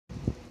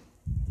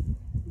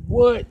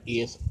What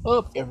is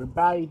up,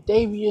 everybody?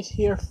 Davey is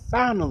here,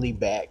 finally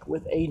back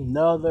with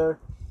another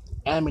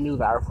anime news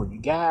hour for you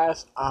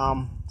guys.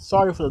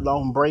 Sorry for the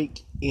long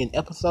break in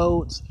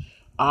episodes.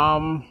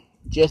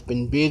 Just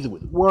been busy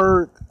with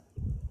work,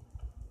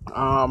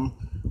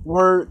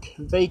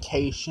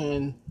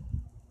 vacation,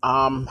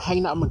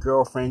 hanging out with my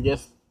girlfriend.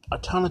 Just a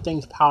ton of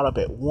things piled up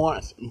at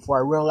once. Before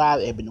I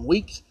realized it had been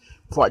weeks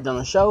before I'd done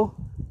the show.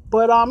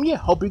 But yeah,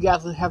 hope you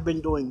guys have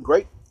been doing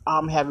great.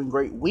 Having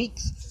great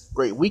weeks,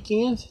 great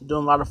weekends,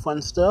 doing a lot of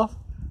fun stuff.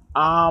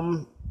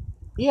 I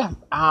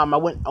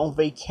went on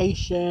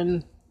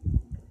vacation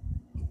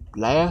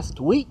last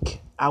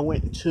week. I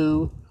went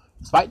to,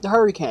 despite the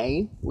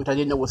hurricane, which I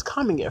didn't know was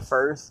coming at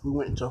first, we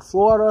went to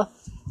Florida.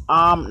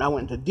 And I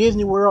went to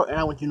Disney World and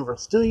I went to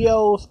Universal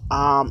Studios.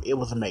 It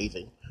was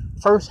amazing.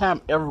 First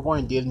time ever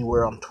going to Disney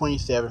World. I'm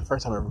 27.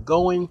 First time ever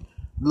going.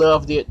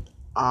 Loved it.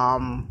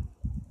 And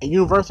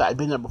Universal, I'd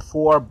been there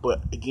before,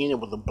 but again, it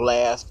was a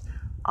blast.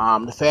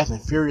 The Fast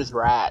and Furious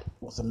ride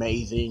was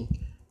amazing.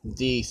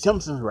 The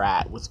Simpsons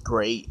ride was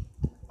great.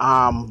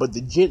 But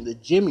the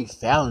Jimmy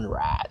Fallon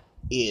ride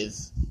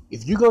is,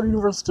 if you go to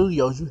Universal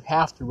Studios, you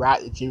have to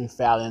ride the Jimmy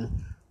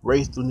Fallon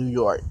Race Through New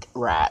York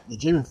ride. The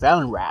Jimmy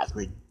Fallon ride is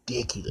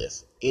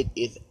ridiculous. It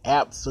is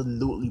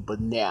absolutely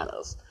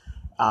bananas.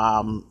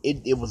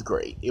 It was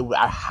great.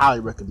 I highly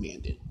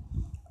recommend it.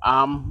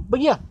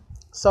 But yeah,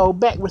 so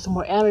back with some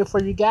more anime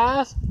for you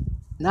guys.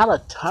 Not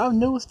a ton of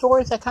news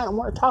stories I kind of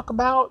want to talk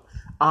about.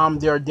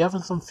 There are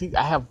definitely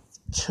I have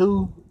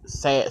two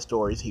sad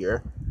stories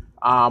here,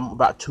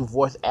 about two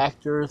voice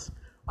actors,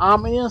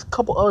 and then a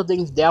couple other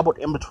things dabbled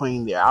in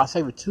between there. I'll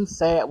save the two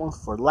sad ones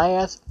for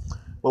last,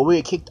 but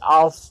we kicked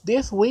off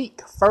this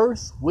week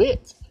first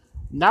with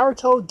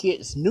Naruto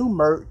gets new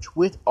merch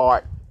with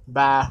art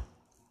by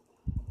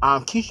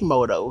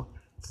Kishimoto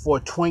for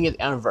 20th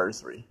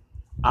anniversary.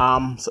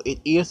 So it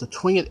is the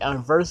 20th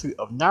anniversary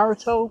of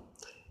Naruto.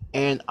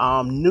 And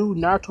new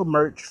Naruto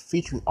merch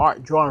featuring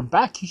art drawn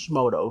by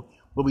Kishimoto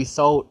will be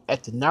sold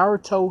at the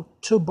Naruto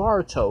to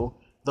Boruto,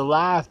 the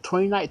live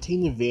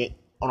 2019 event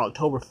on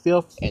October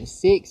 5th and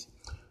 6th,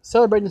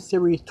 celebrating the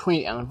series'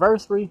 20th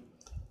anniversary.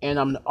 And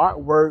the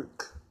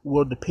artwork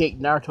will depict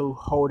Naruto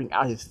holding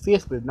out his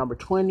fist with number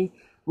 20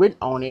 written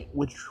on it,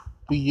 which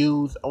we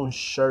use on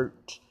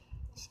shirts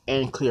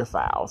and clear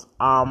files.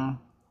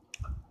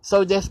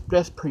 So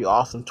that's pretty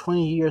awesome.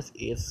 20 years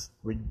is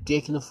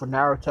ridiculous for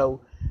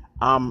Naruto.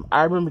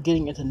 I remember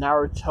getting into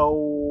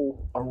Naruto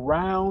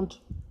around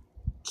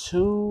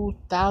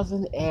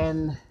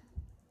 2008.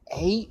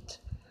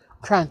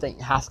 I'm trying to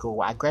think high school.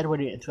 I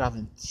graduated in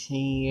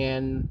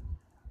 2010.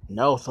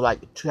 No, so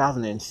like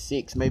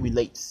 2006, maybe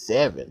late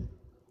 7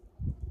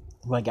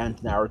 when I got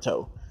into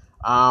Naruto.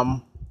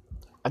 I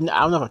don't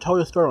know if I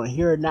told the story on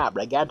here or not,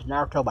 but I got into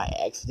Naruto by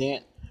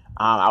accident.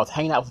 I was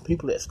hanging out with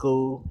people at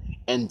school,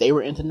 and they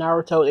were into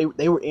Naruto.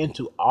 They were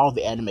into all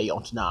the anime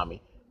on Toonami.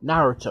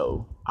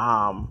 Naruto,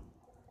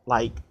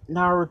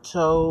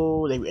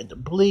 they were into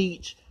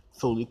Bleach,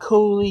 Fooly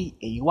Cooly,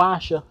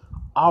 Inuyasha,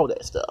 all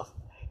that stuff.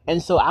 And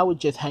so I would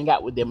just hang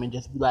out with them and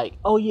just be like,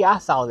 oh yeah, I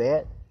saw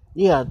that.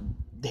 Yeah,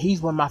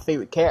 he's one of my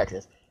favorite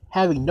characters.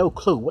 Having no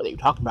clue what they were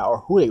talking about or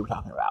who they were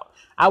talking about.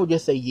 I would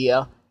just say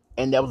yeah,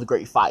 and that was a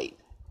great fight.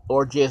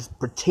 Or just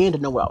pretend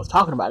to know what I was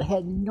talking about. I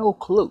had no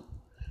clue.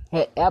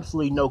 Had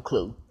absolutely no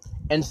clue.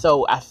 And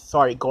so I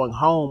started going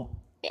home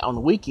on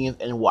the weekends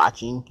and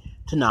watching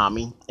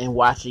Toonami and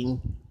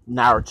watching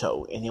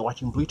Naruto and then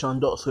watching Bleach on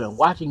Adult Swim and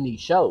watching these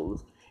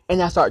shows,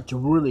 and I started to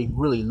really,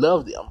 really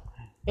love them.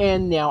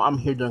 And now I'm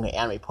here doing an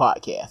anime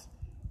podcast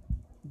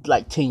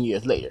like 10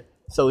 years later.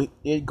 So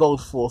it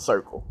goes full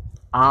circle.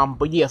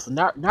 But yeah, so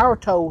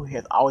Naruto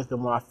has always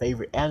been one of my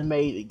favorite anime.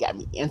 It got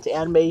me into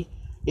anime,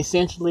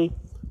 essentially.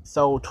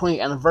 So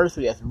 20th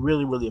anniversary, that's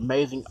really, really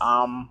amazing.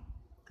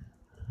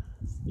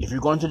 If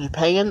you're going to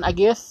Japan, I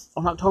guess,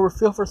 on October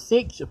 5th or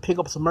 6th, you'll pick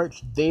up some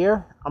merch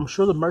there. I'm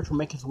sure the merch will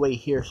make its way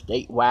here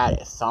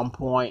statewide at some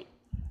point,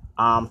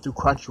 through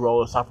Crunchyroll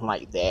or something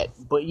like that.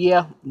 But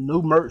yeah,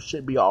 new merch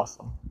should be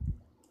awesome.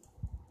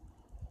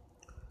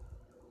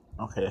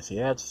 Okay, let's see,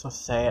 that's a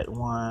sad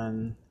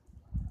one.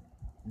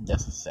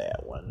 That's a sad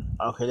one.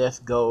 Okay, let's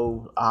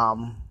go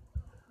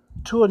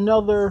to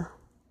another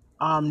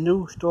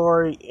news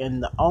story in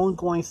the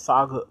ongoing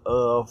saga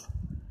of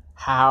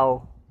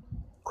how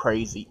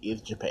crazy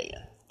is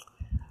Japan.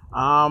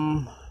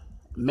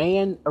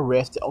 Man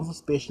arrested on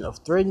suspicion of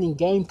threatening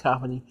game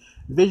company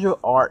Visual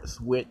Arts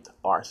with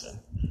arson.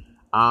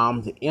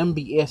 The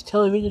MBS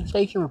television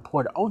station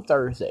reported on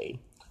Thursday,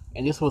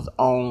 and this was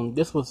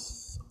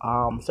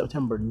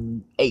September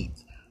 8th,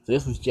 so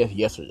this was just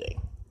yesterday.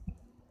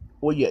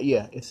 Well,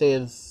 yeah, it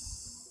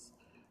says,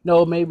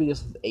 no, maybe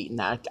this was 8,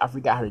 9, I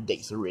forgot how the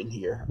dates are written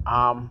here.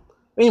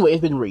 Anyway, it's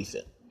been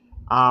recent.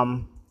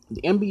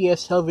 The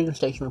MBS television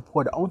station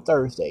reported on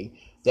Thursday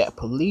that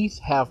police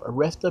have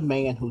arrested a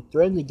man who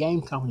threatened the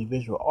game company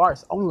Visual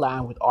Arts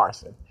online with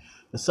arson.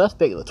 The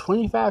suspect is a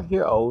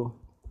 25-year-old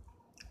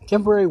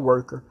temporary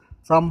worker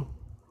from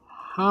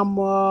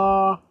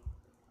Hamamatsu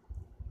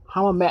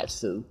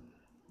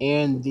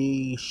in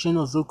the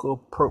Shinozuka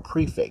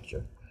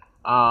Prefecture.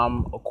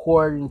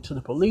 According to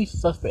the police, the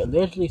suspect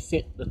allegedly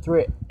sent the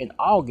threat in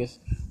August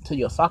to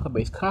the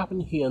Osaka-based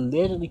company. He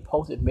allegedly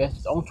posted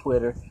messages on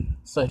Twitter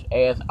such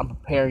as, "I'm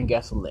preparing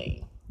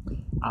gasoline."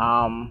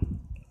 And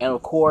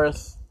of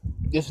course,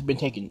 this has been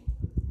taken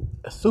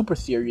super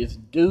serious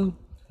due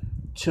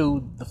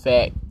to the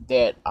fact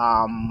that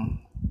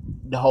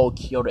the whole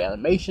Kyoto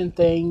Animation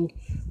thing,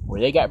 where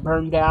they got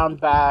burned down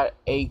by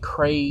a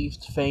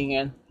crazed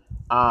fan.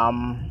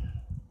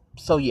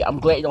 So yeah, I'm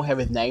glad you don't have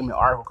his name in the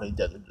article because he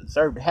doesn't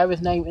deserve to have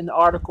his name in the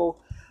article.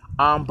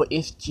 But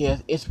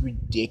it's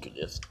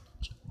ridiculous.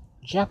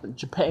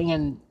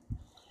 Japan,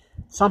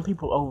 some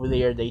people over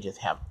there, they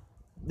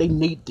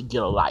need to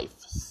get a life.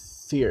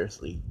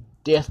 Seriously,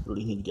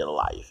 desperately need to get a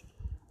life.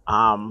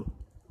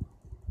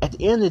 At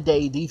the end of the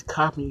day, these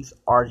companies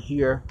are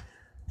here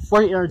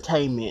for the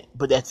entertainment,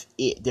 but that's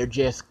it. They're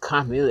just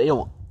companies. They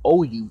don't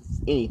owe you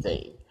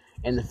anything.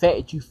 And the fact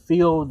that you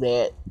feel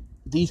that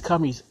these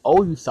companies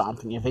owe you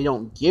something, if they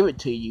don't give it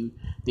to you,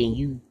 then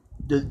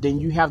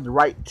you have the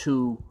right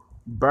to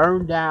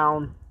burn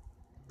down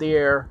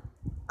their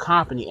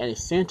company and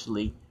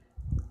essentially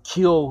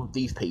kill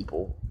these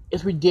people.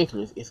 It's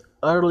ridiculous. It's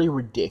utterly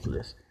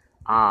ridiculous.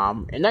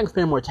 And I can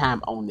spend more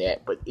time on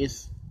that, but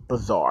it's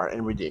bizarre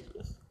and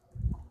ridiculous.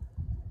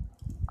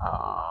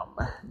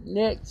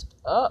 Next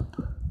up,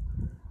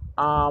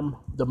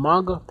 the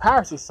manga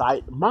piracy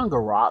site Manga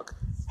Rock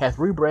has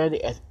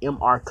rebranded as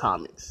MR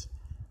Comics.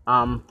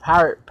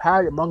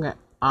 Pirated manga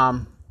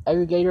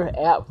aggregator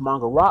app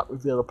Manga Rock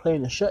revealed a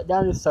plan to shut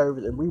down its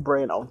service and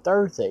rebrand on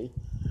Thursday.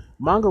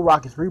 Manga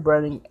Rock is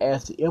rebranding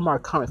as the MR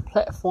Comics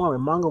platform,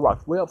 and Manga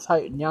Rock's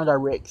website now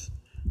directs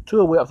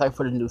to a website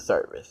for the new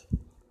service.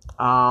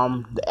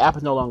 The app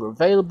is no longer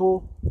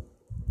available,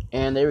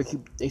 and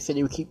they said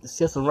they would keep the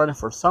system running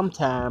for some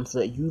time so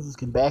that users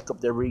can back up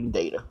their reading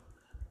data.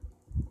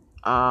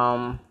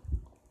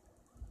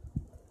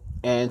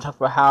 And talk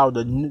about how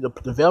the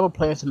developer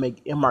plans to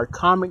make MR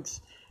Comics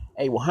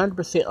a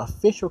 100%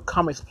 official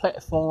comics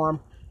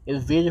platform.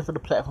 Its vision for the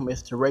platform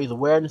is to raise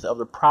awareness of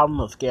the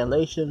problem of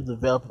scanlation,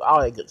 developers, all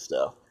that good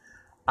stuff.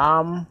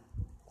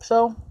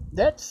 So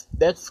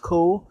that's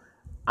cool.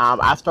 I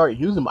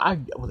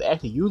was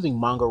actually using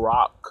Manga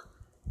Rock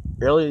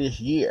earlier this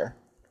year,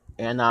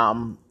 and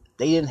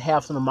they didn't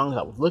have some of the mangas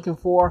I was looking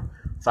for,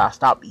 so I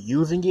stopped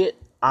using it.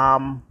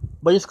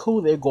 But it's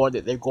cool they're going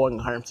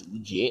 100%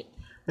 legit.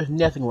 There's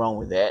nothing wrong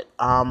with that.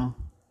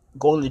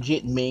 Going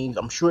legit means,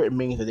 I'm sure it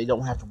means that they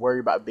don't have to worry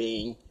about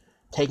being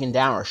taken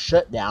down or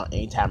shut down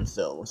anytime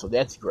soon. So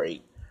that's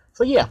great.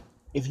 So yeah,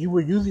 if you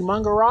were using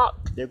Manga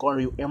Rock, they're going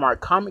to be MR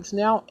Comics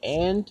now,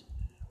 and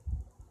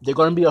they're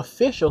going to be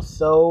official.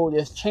 So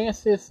there's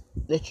chances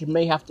that you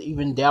may have to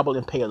even dabble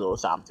and pay a little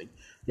something.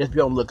 Just be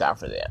on the lookout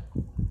for that.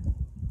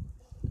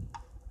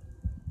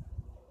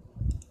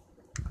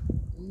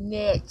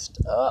 Next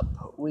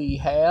up, we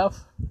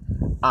have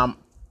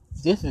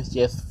this is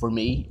just for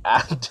me.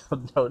 I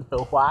don't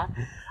know why.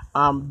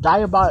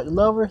 Diabolik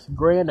Lovers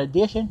Grand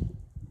Edition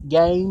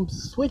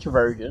Games Switch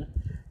version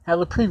has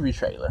a preview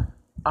trailer.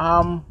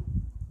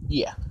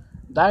 Yeah.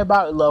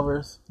 Diabolik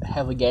Lovers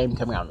has a game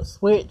coming out on the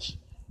Switch.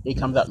 It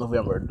comes out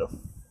November the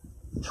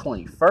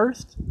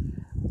 21st.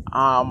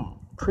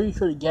 Pretty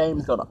sure the game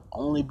is gonna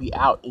only be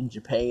out in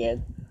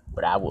Japan,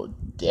 but I will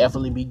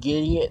definitely be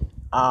getting it.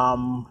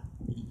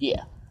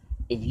 Yeah.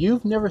 If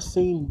you've never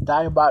seen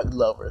Diabolik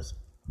Lovers,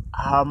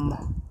 I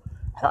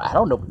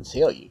don't know what to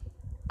tell you.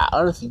 I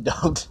honestly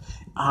don't.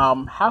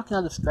 How can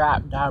I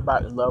describe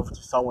Diabolik Lovers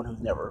to someone who's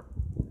never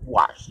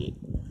watched it?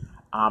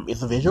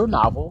 It's a visual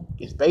novel.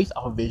 It's based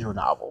off a visual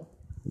novel.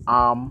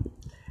 And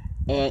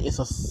it's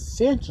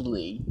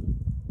essentially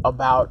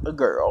about a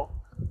girl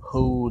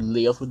who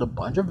lives with a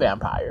bunch of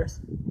vampires.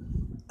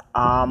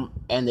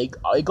 And they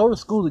go to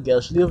school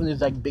together. She lives in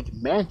this like big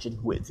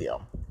mansion with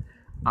them.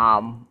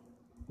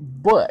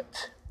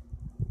 But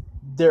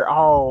they're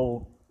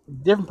all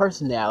different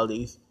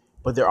personalities,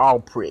 but they're all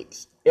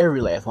pricks.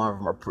 Every last one of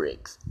them are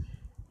pricks.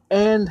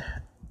 And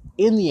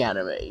in the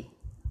anime,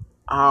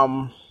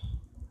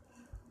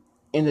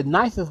 in the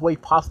nicest way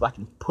possible I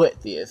can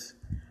put this,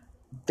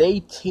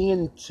 they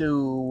tend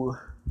to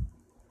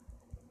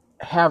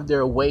have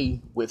their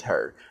way with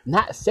her.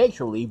 Not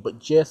sexually, but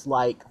just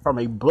like from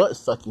a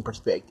blood-sucking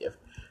perspective.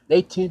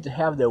 They tend to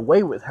have their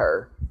way with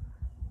her,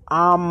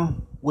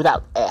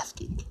 without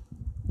asking.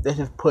 Let's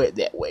just put it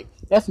that way.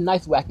 That's a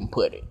nice way I can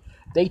put it.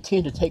 They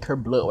tend to take her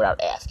blood without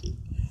asking.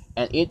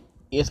 And it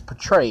is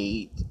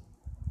portrayed,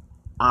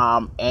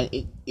 and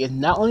it is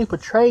not only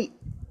portrayed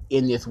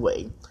in this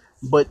way,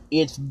 but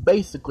it's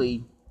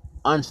basically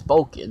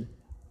unspoken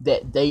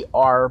that they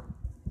are,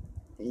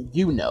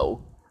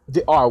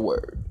 the R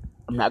word.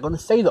 I'm not going to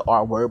say the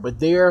R word, but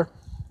they're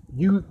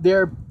using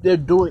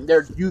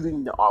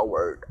the R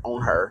word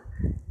on her,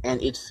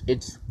 and it's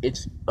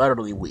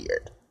utterly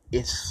weird.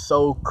 It's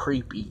so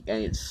creepy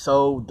and it's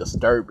so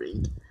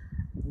disturbing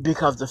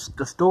because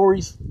the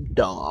story's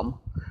dumb.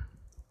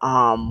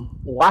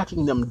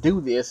 Watching them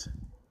do this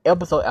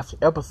episode after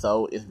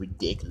episode is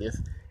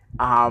ridiculous.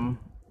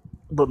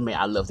 But man,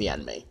 I love the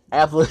anime.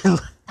 Absolutely,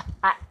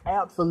 I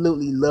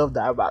absolutely love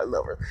Die About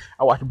Lover.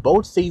 I watched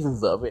both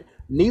seasons of it.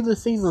 Neither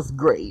season's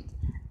great.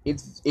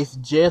 It's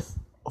just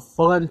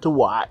fun to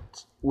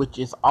watch, which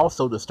is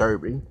also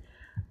disturbing.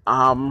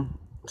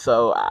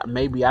 So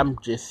maybe I'm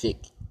just sick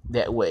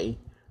that way.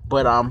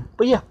 But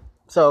yeah.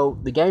 So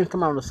the game's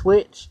coming on the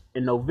Switch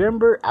in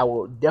November. I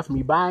will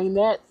definitely be buying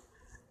that.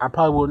 I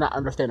probably will not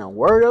understand a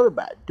word of it,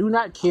 but I do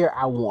not care.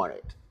 I want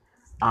it.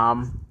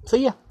 So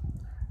yeah.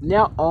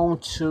 Now on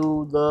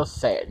to the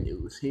sad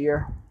news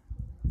here.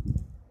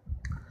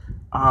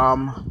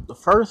 The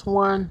first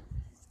one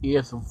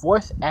is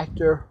voice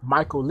actor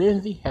Michael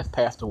Lindsay has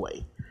passed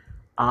away.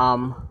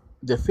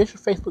 The official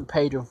Facebook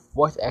page of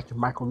voice actor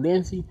Michael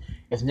Lindsay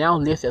is now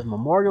listed as a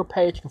memorial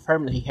page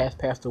confirming that he has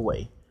passed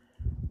away.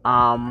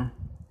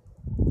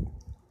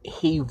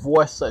 He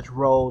voiced such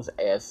roles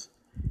as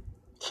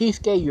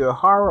Kisuke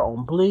Uehara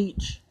on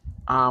Bleach,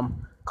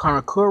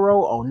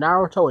 Kanekuro on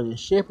Naruto and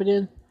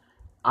Shippuden,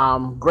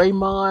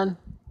 Greymon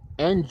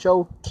and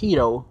Joe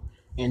Keto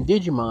in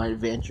Digimon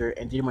Adventure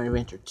and Digimon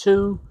Adventure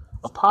 2,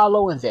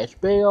 Apollo and Zatch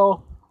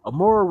Bell,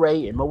 Amura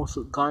Ray in Mobile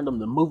Suit Gundam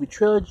the movie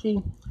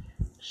trilogy,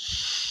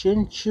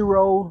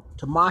 Shinichiro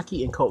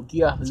Tamaki in Code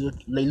Geass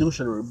Lelouch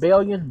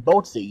Rebellion,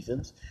 both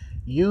seasons,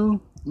 Yu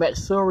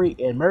Matsuri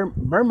in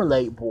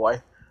Marmalade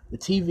Boy, the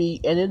TV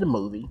and in the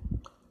movie,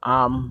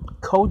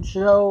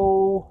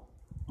 Kojo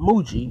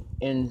Muji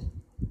in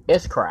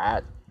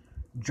S-Cried,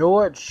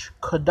 George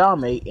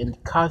Kodame in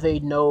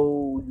Kaze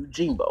no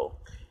Yojimbo,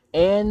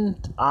 and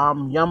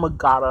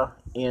Yamagata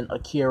in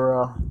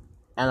Akira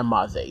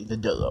Anamaze, the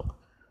dub.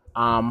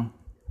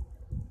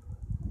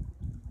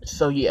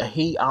 So yeah,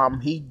 he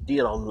did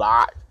a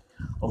lot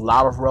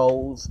of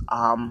roles.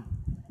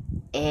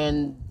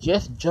 And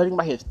just judging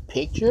by his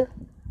picture,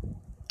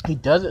 he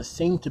doesn't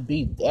seem to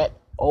be that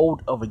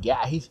old of a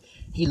guy.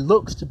 He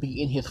looks to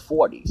be in his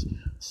 40s.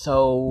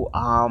 So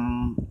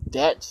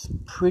that's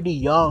pretty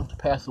young to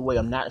pass away.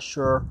 I'm not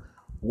sure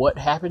what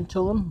happened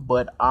to him,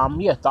 but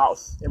yeah,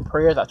 thoughts and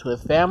prayers out to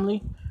his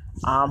family.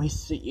 A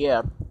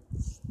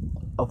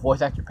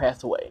voice actor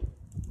passed away.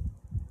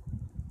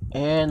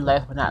 And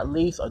last but not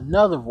least,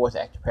 another voice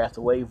actor passed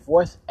away.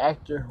 Voice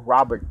actor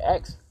Robert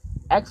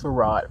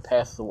Axelrod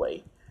passed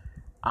away.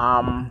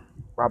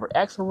 Robert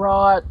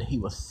Axelrod, he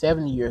was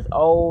 70 years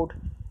old,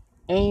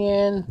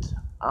 and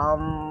a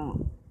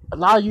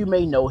lot of you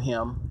may know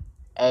him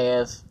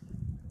as,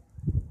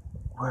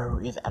 where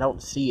is it? I don't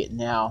see it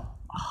now.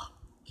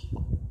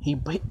 He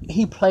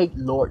played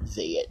Lord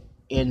Zed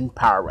in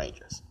Power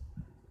Rangers.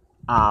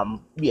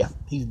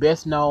 He's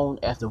best known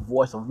as the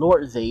voice of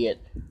Lord Zed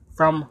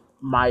from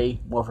Mighty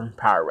Morphin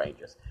Power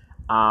Rangers.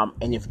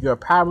 And if you're a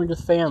Power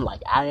Rangers fan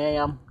like I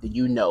am, then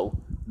you know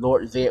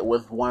Lord Zed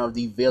was one of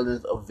the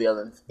villains of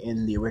villains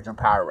in the original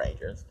Power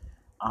Rangers.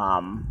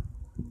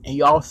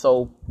 He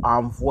also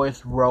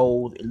voiced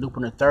roles in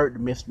Lupin the Third, The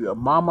Mystery of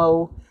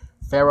Mamo,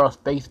 Pharaoh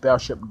Space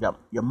Battleship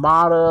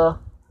Yamada,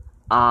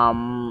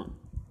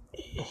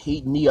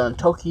 Neon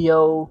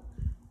Tokyo.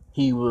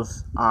 He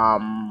was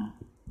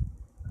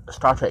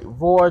Star Trek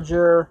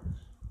Voyager.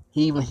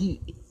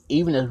 He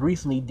even as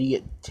recently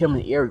did Tim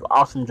and Eric.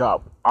 Awesome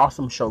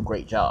show,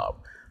 great job.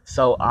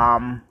 So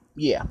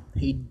he did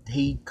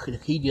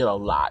a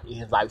lot in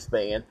his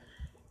lifespan,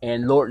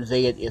 and Lord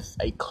Zed is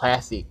a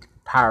classic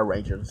Power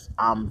Rangers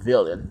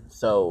villain.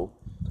 So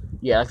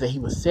yeah, like I said, he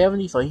was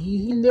 70, so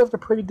he lived a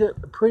pretty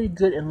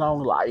good and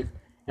long life.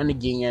 And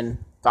again,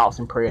 thoughts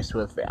and prayers to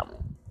his family.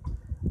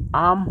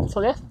 So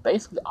that's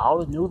basically all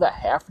the news I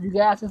have for you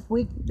guys this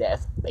week.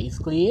 That's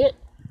basically it.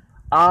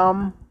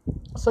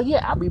 So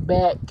yeah, I'll be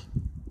back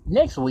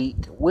next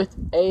week with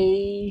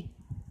a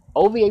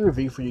OVA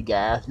review for you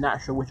guys.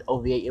 Not sure which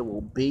OVA it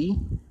will be,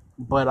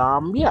 but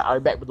yeah, I'll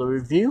be back with a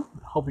review.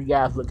 Hope you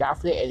guys look out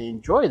for that and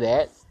enjoy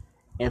that.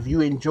 And if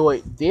you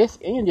enjoyed this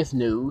and this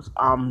news,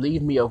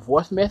 leave me a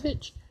voice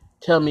message.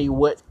 Tell me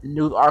what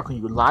news article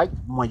you liked,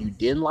 one you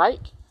didn't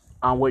like,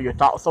 what are your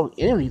thoughts on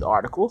any of these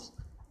articles.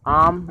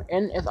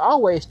 And as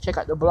always, check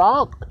out the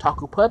blog,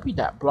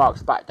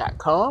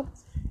 otakupuppy.blogspot.com.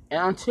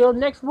 And until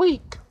next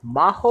week,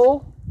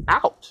 Maho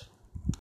out.